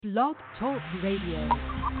Blog Talk Radio.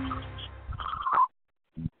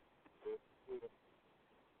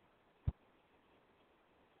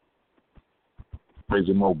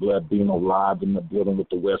 Crazy Mo Blood Bino live in the building with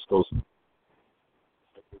the West Coast.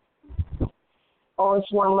 Oh,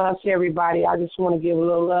 it's one love to everybody. I just want to give a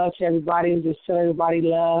little love to everybody and just tell everybody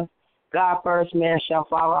love. God first, man shall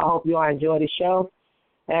follow. I hope you all enjoy the show.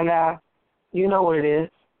 And you know what it is.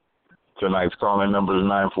 Tonight's calling number is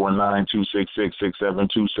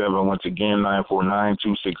 949-266-6727. Once again,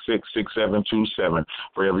 949-266-6727.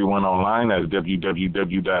 For everyone online, that's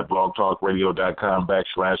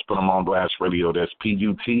www.blogtalkradio.com/PutEmOnBlastRadio. That's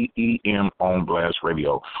PUTEM on Blast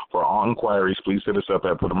Radio. For all inquiries, please hit us up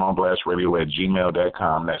at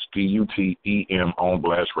PutEmOnBlastRadio@gmail.com. That's PUTEM on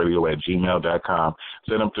BlastRadio@gmail.com.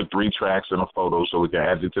 Send up to 3 tracks and a photo so we can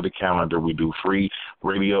add it to the calendar. We do free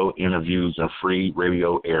radio interviews and free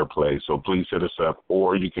radio airplay. So please hit us up,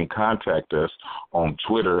 or you can contact us on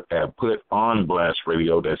Twitter at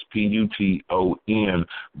PutOnBlastRadio. That's PUTON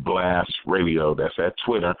Blast Radio. That's at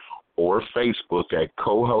Twitter, or Facebook at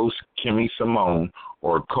co-host Kimmy Simone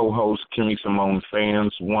or co-host Kimmy Simone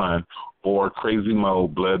Fans 1, or Crazy Mo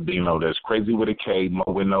Blood Bino. That's Crazy with a K, Mo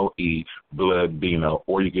with no E, Blood Bino.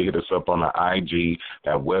 Or you can hit us up on the IG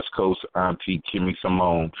at West Coast Auntie Kimmy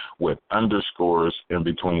Simone with underscores in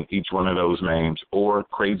between each one of those names, or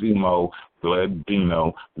Crazy Mo Blood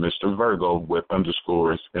Bino, Mr. Virgo, with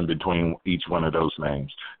underscores in between each one of those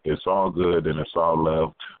names. It's all good and it's all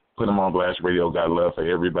love. Put them on Blast Radio. Got love for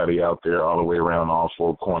everybody out there all the way around all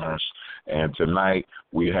 4 corners. And tonight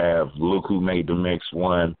we have Look Who Made the Mix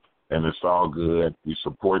 1. And it's all good. We're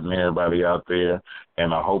supporting everybody out there,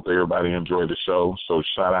 and I hope everybody enjoyed the show. So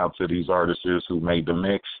shout out to these artists who made the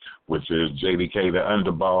mix, which is JDK the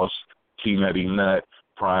Undaboss, T-Nutty Nut,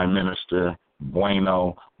 Prime Minister,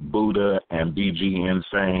 Bueno, Booda, and BG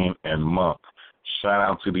Insane, and Monk. Shout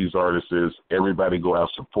out to these artists. Everybody go out,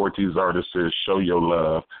 support these artists, show your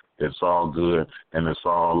love. It's all good, and it's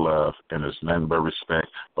all love, and it's nothing but respect.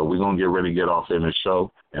 But we're going to get ready to get off in the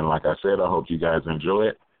show, and like I said, I hope you guys enjoy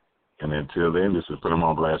it. And until then, this is Put 'em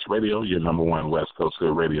on Blast Radio, your number 1 West Coast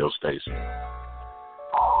Hood radio station.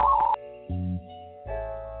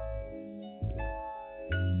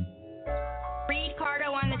 Reed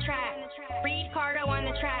Cardo on the track. Reed Cardo on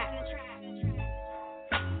the track.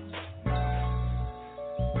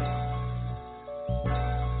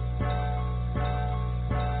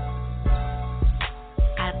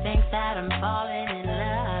 I think that I'm falling in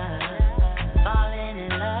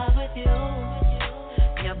love with you.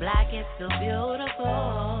 Your black is so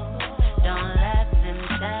beautiful. Don't let them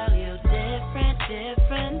tell you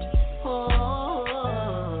different.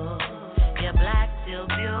 Oh, your black's still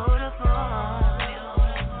beautiful.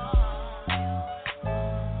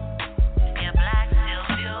 Your black's still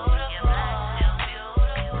beautiful.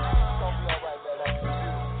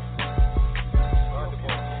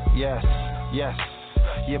 Yes.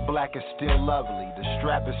 Your black is still lovely. The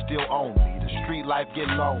strap is still on me. The street life get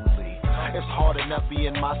lonely. It's hard enough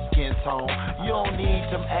being my skin tone. You don't need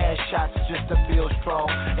some ass shots just to feel strong.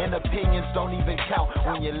 And opinions don't even count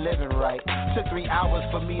when you're living right. Took 3 hours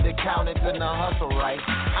for me to count it, then I hustle right.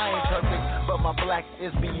 I ain't perfect, but my black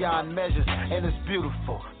is beyond measures. And it's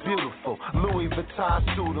beautiful. Louis Vuitton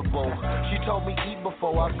suitable. She told me eat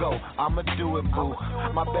before I go. I'ma do it, boo.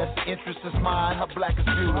 My best interest is mine. Her black is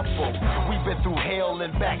beautiful. We've been through hell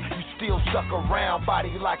and back. You still stuck around.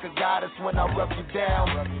 Body like a goddess when I rub you down.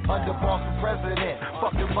 Undaboss and president.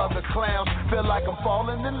 Fucking mother clowns. Feel like I'm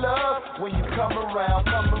falling in love when you come around.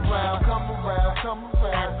 I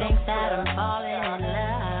think that I'm falling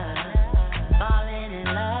in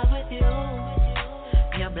love with you.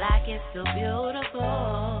 Your black is so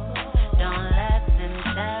beautiful. Don't let them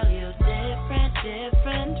tell you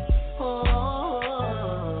different.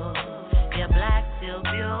 Oh, your black's still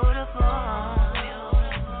beautiful.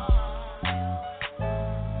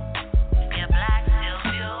 Your black's still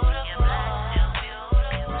beautiful.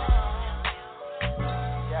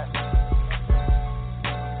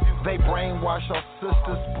 They brainwash our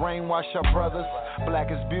sisters, brainwash our brothers.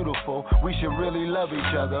 Black is beautiful, we should really love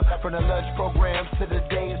each other. From the lunch programs to the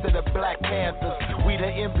days of the Black Panthers. We the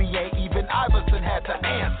NBA, even Iverson had to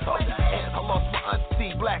answer. And I lost my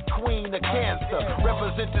auntie, black queen of cancer.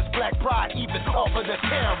 Represent this black pride, even off of the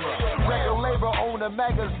camera. Record label own a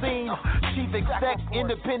magazine. Chief exec,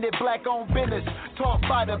 independent black owned business. Taught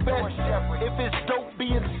by the best. If it's dope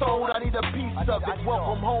being sold, I need a piece of it.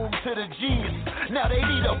 Welcome home to the G's. Now they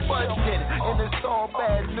need a budget. And it's all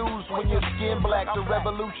bad news when your skin black. The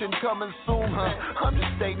revolution coming soon, I'm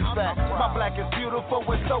just stating facts. My black is beautiful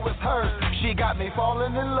and so is hers. She got me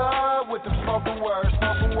falling in love with them spoken words.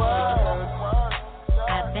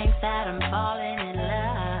 I that I'm falling in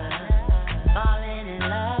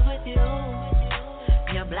love with you.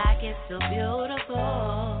 Your black is so beautiful.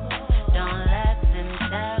 Don't let them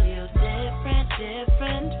tell you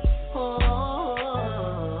different.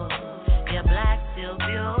 Oh, your black's still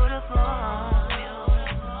beautiful.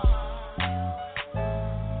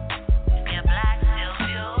 Your black's still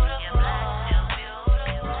beautiful.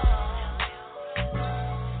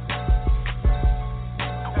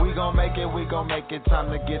 We gon' make it.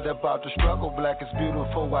 Time to get up out the struggle. Black is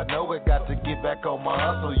beautiful. I know it. Got to get back on my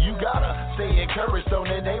hustle. You gotta stay encouraged. Don't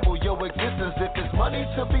enable your existence. If it's money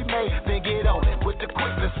to be made, then get on it with the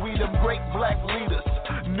quickness. We them great black leaders,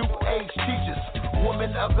 new age teachers,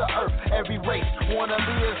 women of the earth, every race. Wanna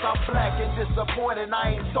be as I'm black and disappointed.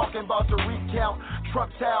 I ain't talking about the recount. Truck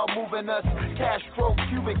towel moving us, cash flow,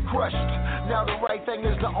 cubic crushed. Now the right thing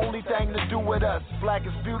is the only thing to do with us. Black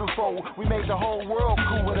is beautiful. We made the whole world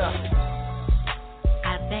cool with us.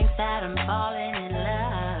 I think that I'm falling in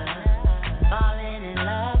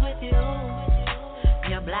love with you.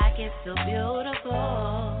 Your black is so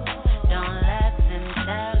beautiful. Don't let them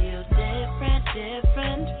tell you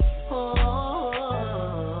different.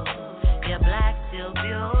 Oh, your black's still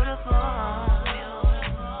beautiful.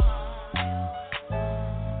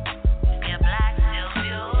 Your black's still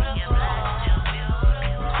beautiful.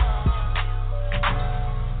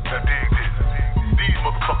 Now dig this. These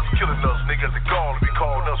motherfuckers killing us, niggas that gone to be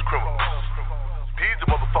calling us criminals. These the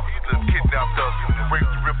motherfuckers that kidnapped us and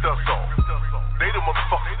raped and ripped us off. They the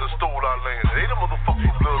motherfuckers that stole our land. They the motherfuckers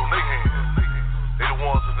with blood on their hands. They the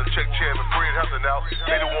ones that check Chairman Fred Hampton out.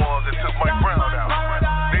 They the ones that took Mike Brown out.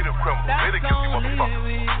 They the criminals. They the guilty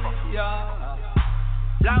motherfuckers.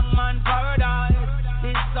 Black man paradise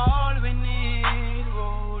is all we need,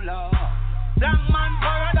 oh Lord. Black man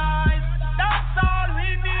paradise, that's all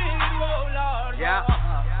we need, oh Lord. Yeah.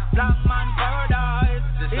 Black man paradise,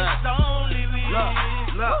 it's only we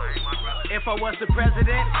need. Look. If I was the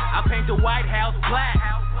president, I'd paint the White House black.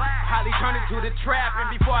 Probably turn it to the trap, and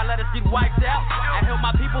before I let us get wiped out, I help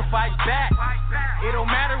my people fight back. It don't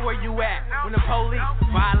matter where you at when the police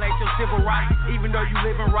violate your civil rights, even though you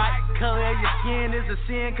living right. Color of your skin is a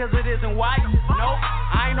sin, cause it isn't white. Nope,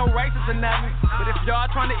 I ain't no racist or nothing, but if y'all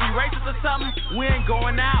trying to erase us or something, we ain't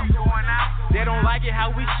going out. They don't like it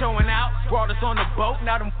how we showing out. Brought us on the boat,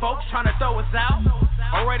 now them folks trying to throw us out.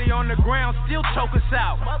 Already on the ground, still choke us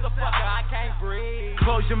out. Motherfucker, I can't breathe.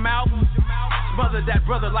 Close your mouth. Smother that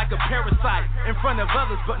brother like a parasite in front of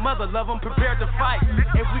others, but mother love them prepared to fight.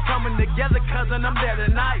 If we coming together, cousin, I'm there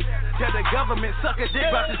tonight. Tell the government, suck a dick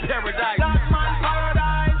about this paradise. Black man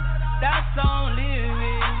paradise, that's only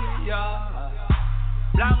we, yeah.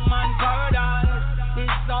 Black man paradise,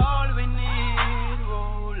 it's all we need,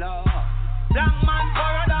 oh Lord. Black man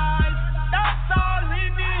paradise, that's all we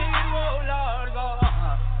need, oh Lord God.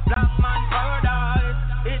 Black man paradise,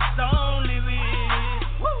 it's only we.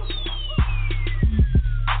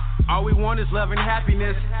 All we want is love and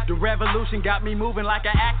happiness. The revolution got me moving like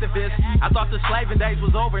an activist. I thought the slaving days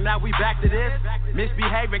was over, now we back to this.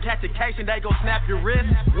 Misbehaving, catch a case and they gon' snap your wrist.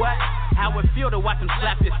 What? How it feel to watch them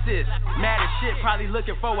slap your sis? Mad as shit, probably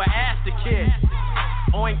looking for an ass to kiss.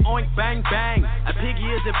 Oink, oink, bang, bang. A piggy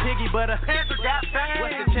is a piggy, but a panther got bang.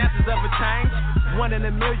 What's the chances of a change? 1 in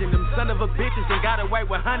a million. Them son of a bitches and got away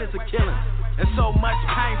with hundreds of killings. And so much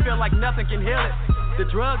pain, feel like nothing can heal it. The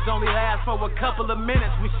drugs only last for a couple of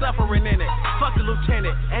minutes, we suffering in it. Fuck the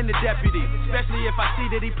lieutenant and the deputy, especially if I see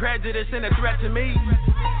that he prejudiced and a threat to me.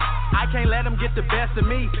 I can't let him get the best of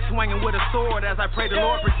me, swinging with a sword as I pray the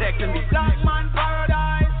Lord protecting me. Black man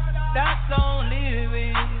paradise, that's only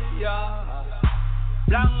we, yeah.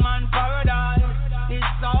 Black man paradise,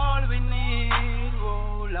 it's all we need,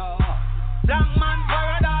 oh Lord. Black man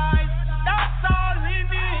paradise, that's all we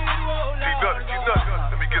need, oh Lord. T-Nutty,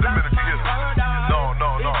 let me get a minute to hear this. No.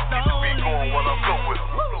 Keep the beat going while I'm going with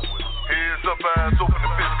them. Heads up, eyes open, the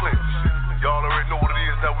fist clenched. Y'all already know what it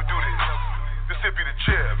is, how we do this. This here be the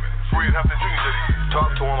chairman, Fred Hampton Jr. that is.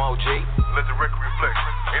 Talk to him, OG. Let the record reflect.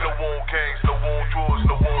 Ain't no war on gangs, no war on drugs,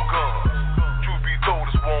 no war on guns. Truth be told,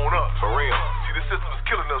 it's war on us. For real. See, the system is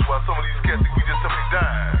killing us while some of these cats think we just simply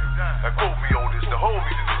dying. Now quote me on this, to hold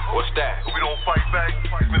me to this. What's that? If we don't fight back,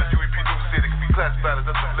 Minister UEP News said it can be classified as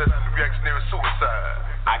nothing less than reactionary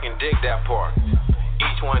suicide. I can dig that part.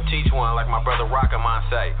 Each one teach one, like my brother Rockamon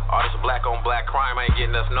say. All this black on black crime ain't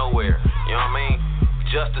getting us nowhere. You know what I mean?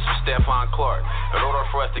 Justice for Stephon Clark. In order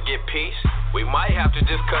for us to get peace, we might have to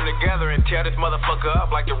just come together and tear this motherfucker up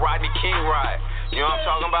like the Rodney King riot. You know what I'm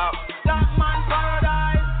talking about? Black man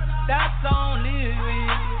paradise, that's only we,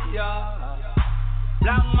 yeah.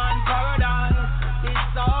 Black man paradise,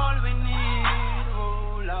 it's all we need,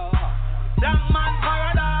 oh Lord. Black man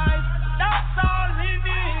paradise.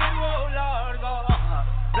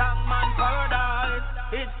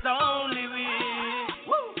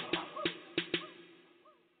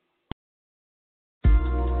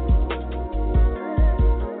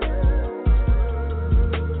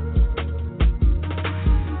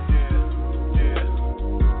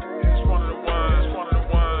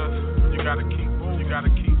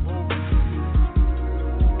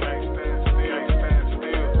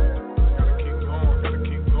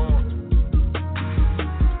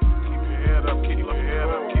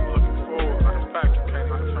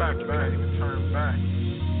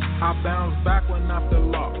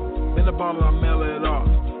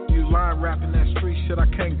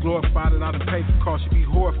 glorified it. I done paid the cost, you be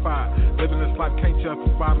horrified. Living this life can't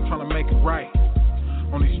justify, I'm trying to make it right.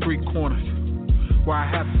 On these street corners, where I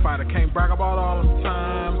had to fight. I can't brag about all them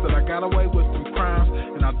times that I got away with them crimes.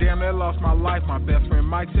 And I damn near lost my life. My best friend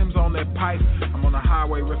Mike Tim's on that pipe. I'm on the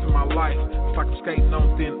highway risking my life. It's like I'm skating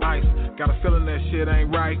on thin ice. Got a feeling that shit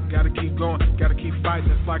ain't right. Gotta keep going, gotta keep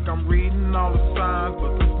fighting. It's like I'm reading all the signs,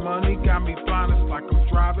 but this money got me blind. It's like I'm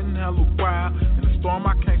driving hella wild. In the storm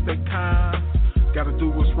I can't stay kind. Gotta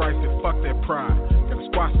do what's right, so fuck that pride. Gotta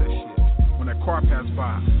squash that shit. When that car pass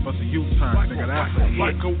by, bust a U-turn, nigga, that's a hit.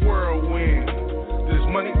 Like a whirlwind, this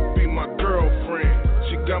money be my girlfriend.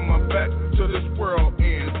 She got my back to this world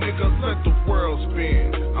end. Nigga, let the world spin.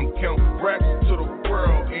 I'm counting racks to the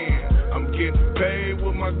world end. I'm getting paid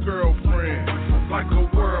with my girlfriend. Like a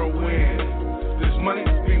whirlwind, this money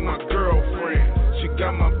be my girlfriend. She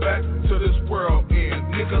got my back to this world end.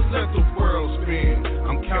 Nigga, let the world spin.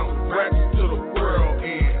 I'm counting racks to the world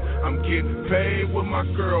end. I'm getting paid with my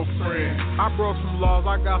girlfriend. I broke some laws,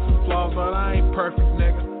 I got some flaws, but I ain't perfect,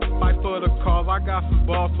 nigga. Fight for the cause, I got some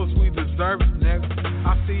balls, plus we deserve it, nigga.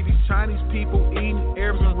 I see these Chinese people eating,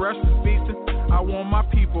 Arabs and Russians feasting. I want my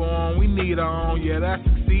people on, we need our own, yeah, that's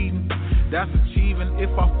succeeding. That's achieving.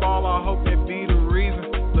 If I fall, I hope that be the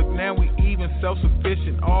reason. Look, now we even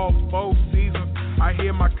self-sufficient, all 4 seasons. I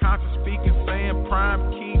hear my conscience speaking, saying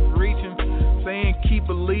prime, keep reaching, saying keep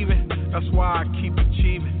believing. That's why I keep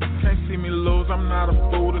achieving. Can't see me lose, I'm not a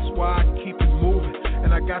fool, that's why I keep it moving.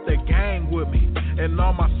 And I got that gang with me, and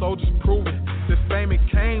all my soldiers proving this fame, it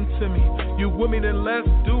came to me. You with me, then let's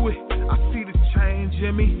do it. I see the change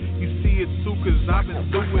in me, you see it too, cause I've been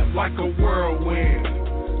through it like a whirlwind.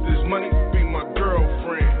 This money be my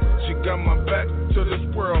girlfriend. She got my back to this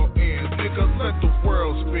world end. Nigga, let the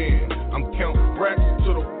world spin. I'm counting racks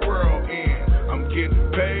to the world end. I'm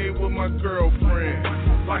getting paid with my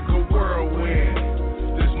girlfriend. Like a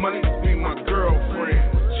whirlwind, this money be my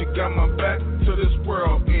girlfriend. She got my back to this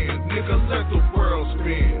world end. Nigga, let the world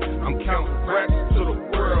spin. I'm counting racks to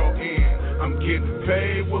the world end. I'm getting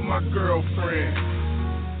paid with my girlfriend.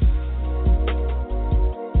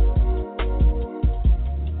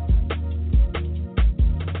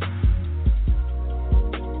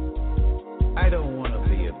 I don't want to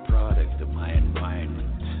be a product of my environment.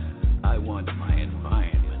 I want my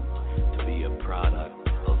environment to be a product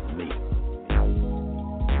of me.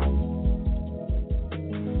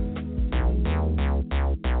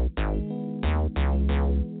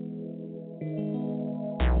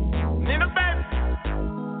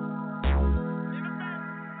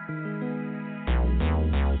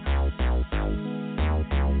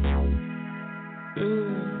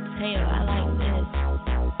 Hey, I like this.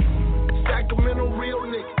 Sacramento real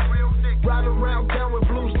nigga. Ride around town with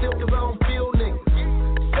blue steel cause I don't feel nigga.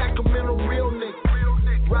 Sacramento real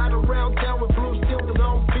nigga. Ride around town with blue steel cause I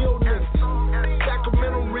don't feel nigga.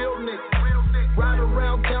 Sacramento real nigga. Ride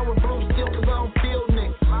around town with blue steel cause I don't feel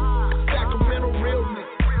nigga. Sacramento real nigga.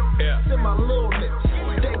 Yeah. Send my little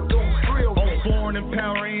niggas. They gon' drill me. On foreign and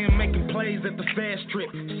power in, making plays at the fast trip.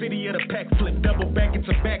 City of the pack flip, double back, it's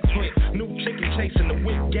a backflip. New chicken chasing, the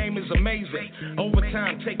whip game is amazing.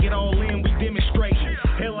 Overtime, take it all in, we demonstrate.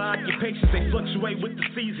 Hella occupations, they fluctuate with the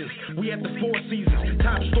seasons. We at the 4 seasons,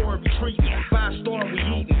 top store retreating, 5-star we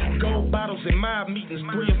eating. Gold bottles in mob meetings,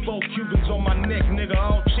 3 or 4 Cubans on my neck, nigga,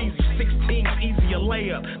 all cheesy. 16's easy a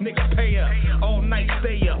layup, nigga pay up. All night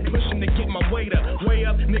stay up, pushing to get my weight up. Way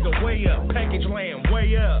up, nigga, way up. Package land,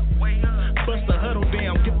 way up. Bust the huddle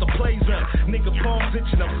down, get the plays up. Nigga palms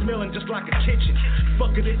itching, I'm smelling just like a kitchen.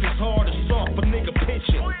 Fuck it if it's hard or soft, but nigga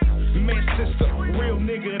pitching. Man system, real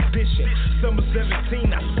nigga edition. Summer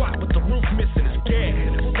 17, I swap with the roof missing, it's gas.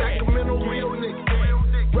 Sacramento real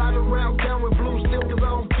nigga. Ride around town with blue steel cause I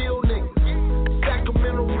don't feel nigga.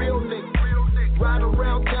 Sacramento real nigga. Ride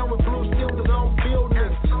around town with blue steel cause I don't feel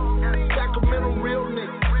nigga. Sacramento real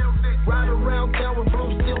nigga. Ride around town with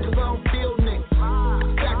blue steel cause I don't feel nigga.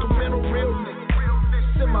 Sacramento real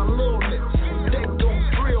nigga. Send my little niggas. They gon'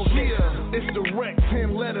 drill me. Yeah, it's direct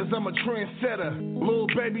 10 letters, I'm a trendsetter. Little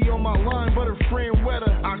baby on my line, but her friend wetter.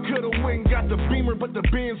 I could've went and got the Beamer, but the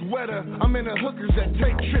Benz wetter. I'm in the hookers that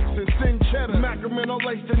take trips and send cheddar. Sacramento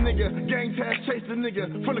lace the nigga, gang task chase the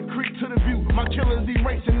nigga. From the creek to the view, my killers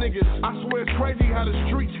erasing niggas. I swear it's crazy how the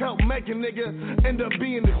streets help make a nigga end up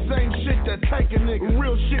being the same shit that take a nigga.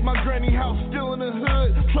 Real shit, my granny house still in the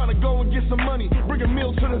hood. Trying to go and get some money, bring a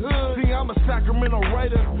meal to the hood. See, I'm a Sacramento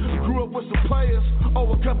Raider, grew up with some players. Oh,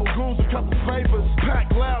 a couple goons, a couple favors.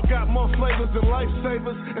 Pack loud, got more flavors than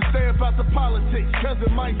lifesavers. And stay about the politics, cause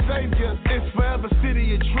it might save ya. It's forever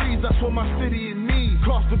city of trees, that's what my city in need.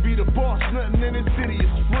 Cost to be the boss, nothing in this city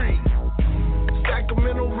is free.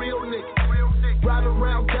 Sacramento real nigga. Ride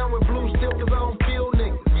around town with blue steel cause I don't feel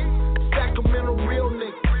niggas. Sacramento real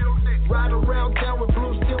niggas. Ride around town with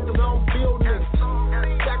blue steel cause I don't feel niggas.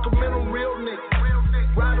 Sacramento real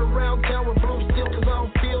niggas. Ride around town with blue steel cause I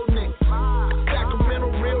don't feel niggas.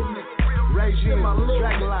 Sacramento real niggas. Regime,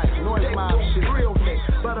 Dragon Light, Noise Mob shit. Real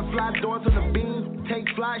niggas. Butterfly doors on the beam. Take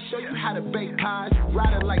fly, show you how to bake pies.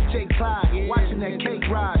 Riding like Jay Clyde, watching that cake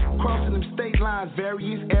ride. Crossing them state lines,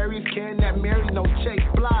 various areas. Can that Mary, no Chase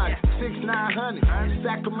Blige. 6-900,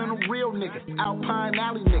 Sacramento real niggas. Alpine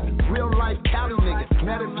Alley niggas, real life Cali niggas.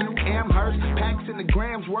 Meadowview, Amherst, packs in the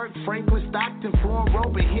grams work. Franklin, Stockton, Foreign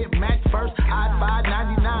Rover, hit Mac first.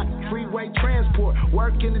 I-599, freeway transport.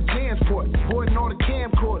 Work in the transport, boarding all the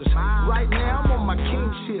camcorders. Right now I'm on my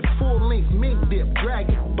king shit, full length, mink dip,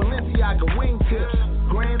 dragon, Balenciaga wingtips.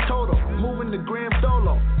 Grand total, moving the Grand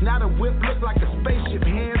Dolo. Now the whip look like a spaceship,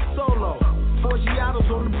 hand solo.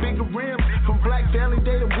 Forgiatos on the bigger rims. From Black Valley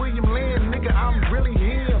Day to William Land, nigga, I'm really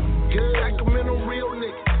him. Good Sacramento real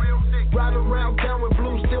nigga. Ride around town with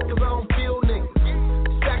blue steel cause I don't feel nigga.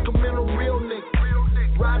 Sacramento real nigga.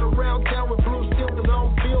 Ride around town with blue steel cause I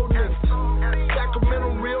don't feel nigga.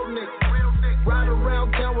 Sacramento real nigga. Ride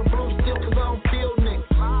around town with blue steel cause I don't feel nigga.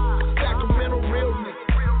 Sacramento real nigga.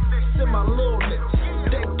 Send my little niggas.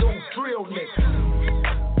 They gon' drill niggas.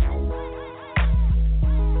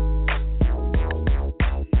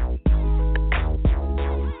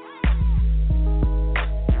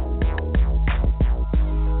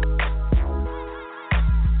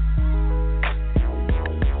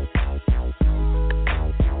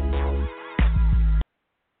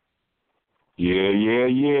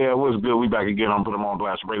 Yeah. What's good? We back again on Putem on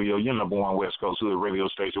Blast Radio, your number one West Coast hood radio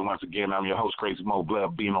station. Once again, I'm your host, Crazy Mo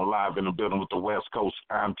Blood, being on live in the building with the West Coast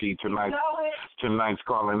IMT tonight. Tonight's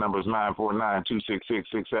calling number is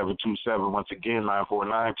 949-266-6727. Once again,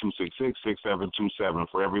 949-266-6727.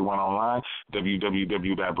 For everyone online,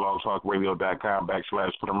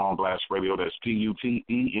 www.blogtalkradio.com/Putem on Blast Radio. That's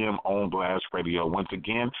PUTEM on Blast Radio. Once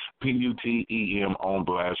again, PUTEM on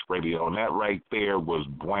Blast Radio. And that right there was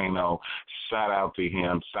Bueno. Shout out to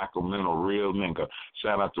him, Sacramento real nigga.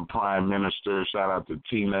 Shout out to Prime Minister. Shout out to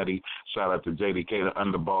T-Nutty. Shout out to JDK, the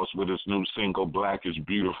Undaboss, with his new single, Black is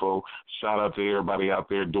Beautiful. Shout out to everybody out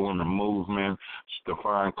there doing the movement.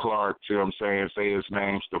 Stephon Clark, see what I'm saying? Say his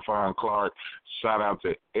name, Stephon Clark. Shout out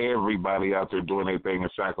to everybody out there doing their thing in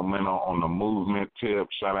Sacramento on the movement tip.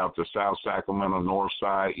 Shout out to South Sacramento, North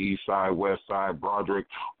Side, East Side, West Side, Broderick,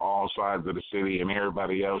 all sides of the city, and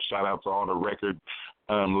everybody else. Shout out to all the record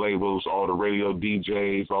labels, all the radio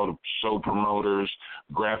DJs, all the show promoters,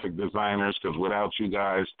 graphic designers, because without you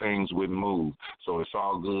guys, things wouldn't move. So it's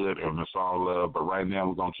all good and it's all love. But right now,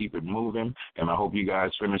 we're going to keep it moving, and I hope you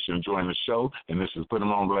guys finish enjoying the show. And this is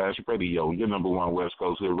Putem on Blast Radio, your number one West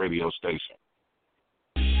Coast hood radio station.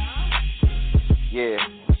 Yeah,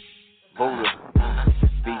 Booda,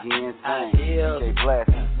 BG Insane, DJ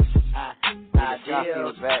Blast,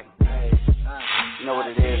 Johnson back. You know what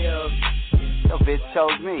it is. Your bitch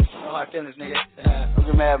chose me. No hard feelings, nigga. Don't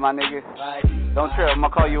get mad, my nigga. Don't trip, I'm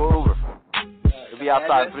gonna call you an Uber. It'll be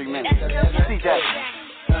outside in 3 minutes. CJ.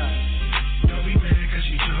 Don't be mad cause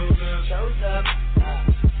she chose up.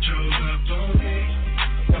 Chose up on me.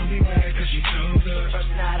 Don't be mad cause she chose up. First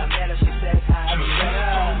night I met her, she said hi. Chose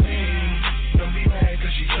up on me. Don't be mad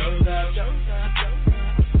cause she chose up.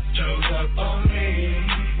 Chose up on me.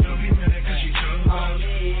 Don't be mad cause she chose up.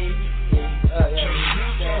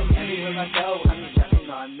 Anywhere I go, I'm checking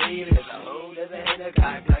on me because I hold as a hater,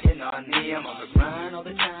 guy blocking on me. I'm on the grind all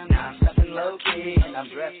the time, now I'm stepping low key, and I'm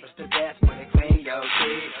dressed for the death with a clean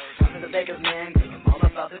goatee. Come to the baker's man, cause I'm all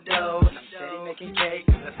about the dough, and I'm steady making cake,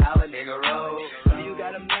 cause that's how a nigga roll. So you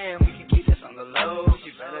got a man, we can keep this on the low.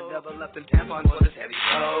 You better double up them tampons for this heavy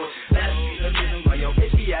flow. Let's be the reason why your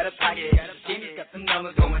bitch be out of pocket. Jimmy's got the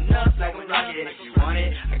numbers going up like a rocket. If you want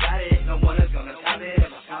it, I got it, no one is gonna stop it.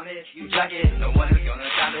 If I count it, you jock it, no one is gonna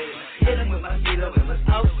stop it. Hit him with my feet up, it was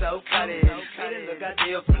oh so cutting. Try to look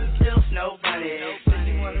ideal from the still snow bunny. Since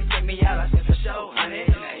you wanna take me out, I said for sure, honey.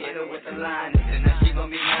 And I hit her with the line, and now she gon'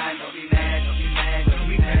 be mine. Don't be mad, don't be mad, don't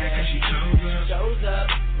be mad. Cause she chose up.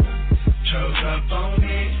 Chose up on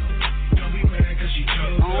me. Don't be mad cause she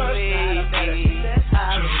chose up. On me.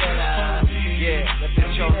 Yeah, let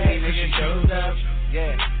them show me, nigga. Chose up.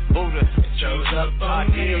 Yeah, Booda. Chose up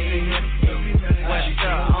on me. Don't be mad cause she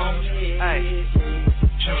chose up. Hey.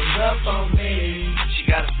 Chose up on me. She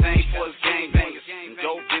got a thing for the gangbangers. And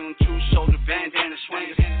dope dealing, two-shoulder bandana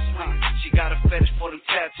swingers. She got a fetish for them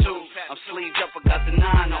tattoos. I'm sleeved up, I got the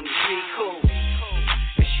 9 on me, she cool.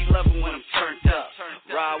 And she love it when I'm turned up.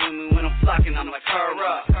 Ride with me when I'm flocking, I'm like, her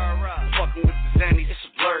up. Fucking with the Zanny, it's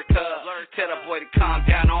a blur cut. Tell that boy to calm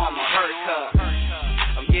down, or I'ma hurt her.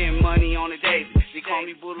 call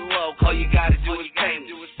me Booda Low, all you gotta do is pay me.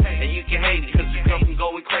 And you can hate it, cause the girl from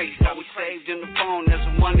going crazy. Got me saved in the phone, there's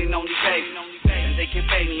a one and only baby. And they can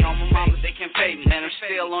pay me, on my mama, they can pay me. And I'm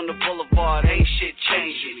still on the boulevard, ain't shit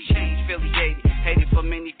changed. Affiliated, hated for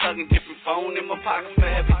many thugging, different phone in my pocket for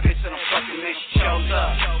every bitch that I'm fucking, then she shows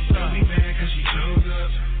up. Don't be mad cause she chose up.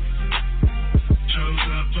 Chose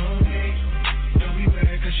up on me. Don't be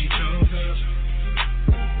mad cause she chose up.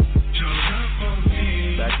 Chose up on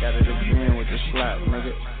me. Back at it again with the slap,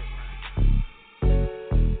 nigga.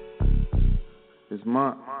 This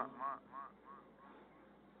month.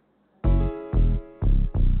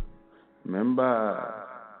 Remember.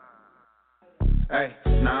 Hey,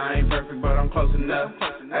 nah, I ain't perfect, but I'm close enough.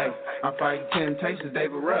 Hey, I'm fighting temptations, they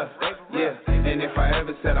were rough. Yeah, and if I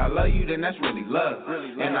ever said I love you, then that's really love.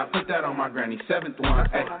 And I put that on my granny's 7th one.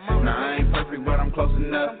 Hey, nah, I ain't perfect, but I'm close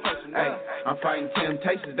enough. Hey, I'm fighting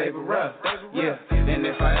temptations, they were rough. Yeah, and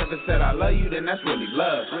if I ever said I love you, then that's really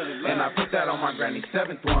love. And I put that on my granny's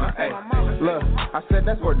 7th one. Hey, look, I said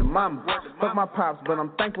that's word to mama. Fuck my pops, but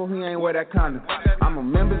I'm thankful he ain't wear that condom. I'm a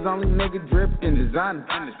members only nigga, dripped in designer.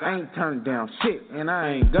 I ain't turned down shit, and I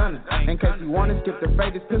ain't gonna. In case you wanna skip the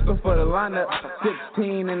faded pistol for the lineup.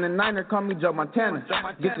 16 in the niner, call me Joe Montana.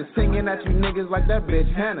 Get to singing at you niggas like that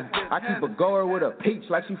bitch Hannah. I keep a goer with a peach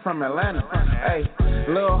like she from Atlanta. Hey,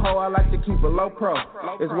 little hoe, I like to keep a low pro.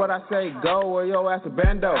 It's what I say, go or your ass a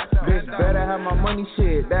bando. Bitch better have my money,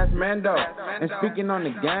 shit, that's Mando. And speaking on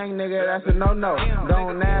the gang, nigga, that's a no-no.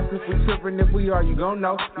 Don't ask if we trippin', if we are, you gon'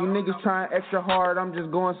 know. You niggas trying extra hard, I'm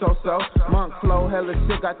just going so-so. Monk flow, hella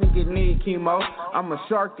sick, I think it need chemo. I'm a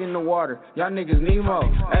shark in the water, y'all niggas Nemo.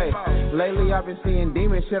 Hey, lately I've been seeing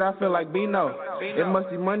demon shit, I feel like Bino. It must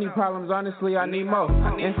be money problems, honestly, I need more.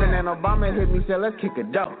 Instant and Obama hit me, said let's kick a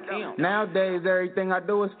dough. Nowadays, everything I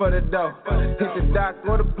do is for the dough. Hit the dock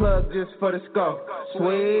or the plug just for the scope.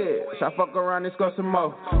 Switch, I fuck around and go some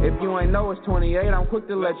more. If you ain't know it's 28, I'm quick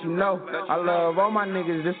to let you know. I love all my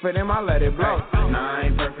niggas, just for them I let it blow. Nah, I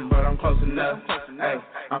ain't perfect, but I'm close enough. Hey,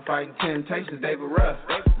 I'm fighting temptations, they were rough.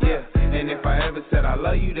 Yeah, and if I ever said I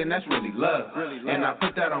love you, then that's really love. And I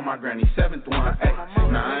put that on my granny's 7th one. Hey,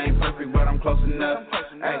 nah, I ain't perfect, but I'm close enough.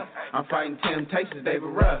 Hey, I'm fighting temptations, they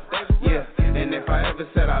were rough. Yeah, and if I ever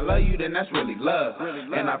said I love you, then that's really love.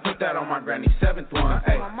 And I put that on my granny's 7th one.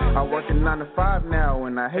 Hey, I work a 9 to 5 now,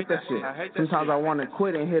 and I hate that shit. Sometimes I wanna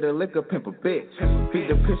quit and hit a liquor pimp a bitch. Feed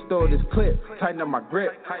the pistol this clip, tighten up my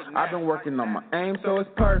grip. I've been working on my aim, so it's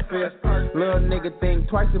perfect. Little nigga think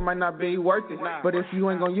twice, it might not be worth it. But if you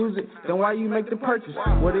ain't gonna use it, then why you make the purchase?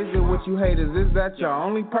 What is it with you haters? Is that your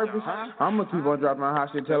only purpose? I'ma keep on dropping hot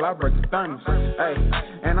shit till I break the thermos. Hey,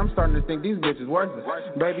 and I'm starting to think these bitches worthless.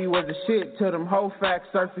 Baby was the shit till them whole facts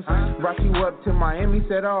surface. Brought you up to Miami,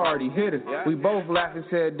 said I already hit her. We both laughed and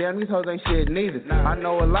said, damn, these hoes ain't shit neither. I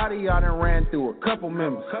know a lot of y'all done ran through a couple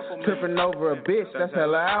members. Tripping over a bitch, that's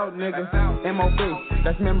hella out, nigga. M.O.B.,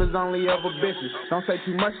 that's members only over bitches. Don't say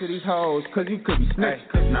too much to these hoes, cause you could be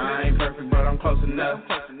snitching. Nah, I ain't perfect, but I'm close enough.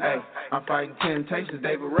 Hey, I'm fighting temptations,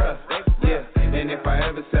 they were rough. Yeah, and if I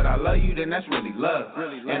ever said I love you, then that's really love.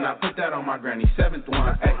 And I put that on my granny's 7th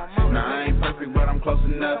one. Hey, nah, I ain't perfect, but I'm close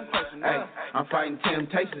enough. Hey, I'm fighting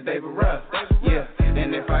temptations, they were rough. Yeah,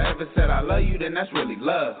 and if I ever said I love you, then that's really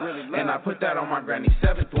love. And I put that on my granny's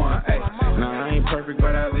 7th one. Hey, nah, I ain't perfect,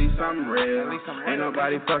 but at least I'm real. Ain't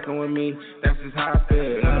nobody fucking with me, that's just how I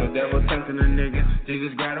feel. The devil tempting a nigga,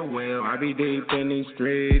 Jesus got a will. I be deep in these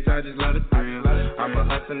streets, I just love the thrill. I'm a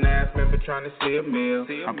hustling ass man for trying to see a meal.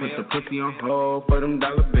 I put the pussy on hold for them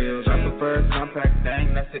dollar bills. I prefer a compact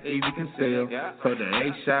thing, that's an easy conceal. So the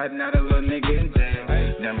A-shot, not a little nigga in jail.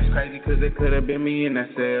 Damn, it's crazy cause it could've been me in that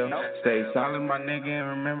cell. Stay solid, my nigga,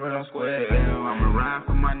 and remember don't square. I'ma ride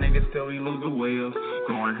for my niggas till we lose the wheels.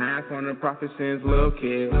 Going half on the profit since little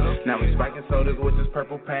kids. Now we spiking sodas with this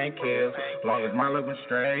purple pain kills. Long as my love is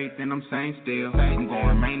straight, then I'm saying still. I'm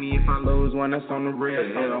going mania if I lose one, that's on the real.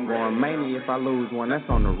 I'm going mania if I lose one, that's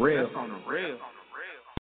on the real.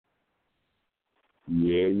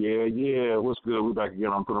 Yeah. What's good? We're back again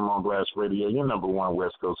on Putem on Blast Radio, your number one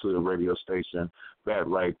West Coast Hood radio station. That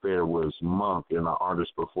right there was Monk, and the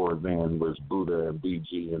artist before then was Booda and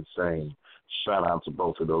BG Insane. Shout out to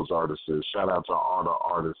both of those artists. Shout out to all the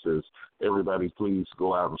artists. Everybody, please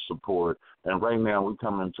go out and support. And right now, we're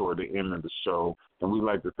coming toward the end of the show, and we'd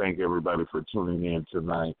like to thank everybody for tuning in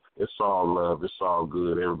tonight. It's all love. It's all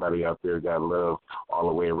good. Everybody out there got love all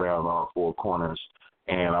the way around all four corners.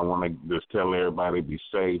 And I want to just tell everybody, be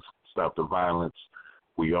safe, stop the violence.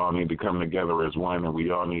 We all need to come together as one, and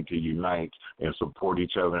we all need to unite and support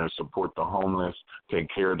each other and support the homeless, take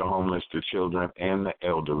care of the homeless, the children, and the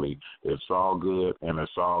elderly. It's all good, and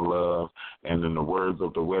it's all love. And in the words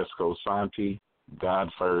of the West Coast Santi, God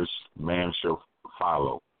first, man shall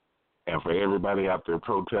follow. And for everybody out there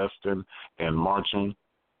protesting and marching,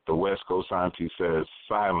 the West Coast Auntie says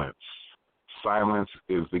silence. Silence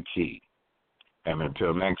is the key. And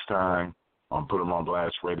until next time, on Put 'em on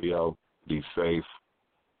Blast Radio, be safe,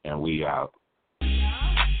 and we out.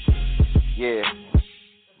 Yeah,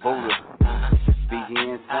 Booda, BG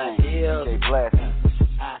Insane, DJ Blast,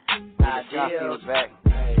 Nigga Jockey is back.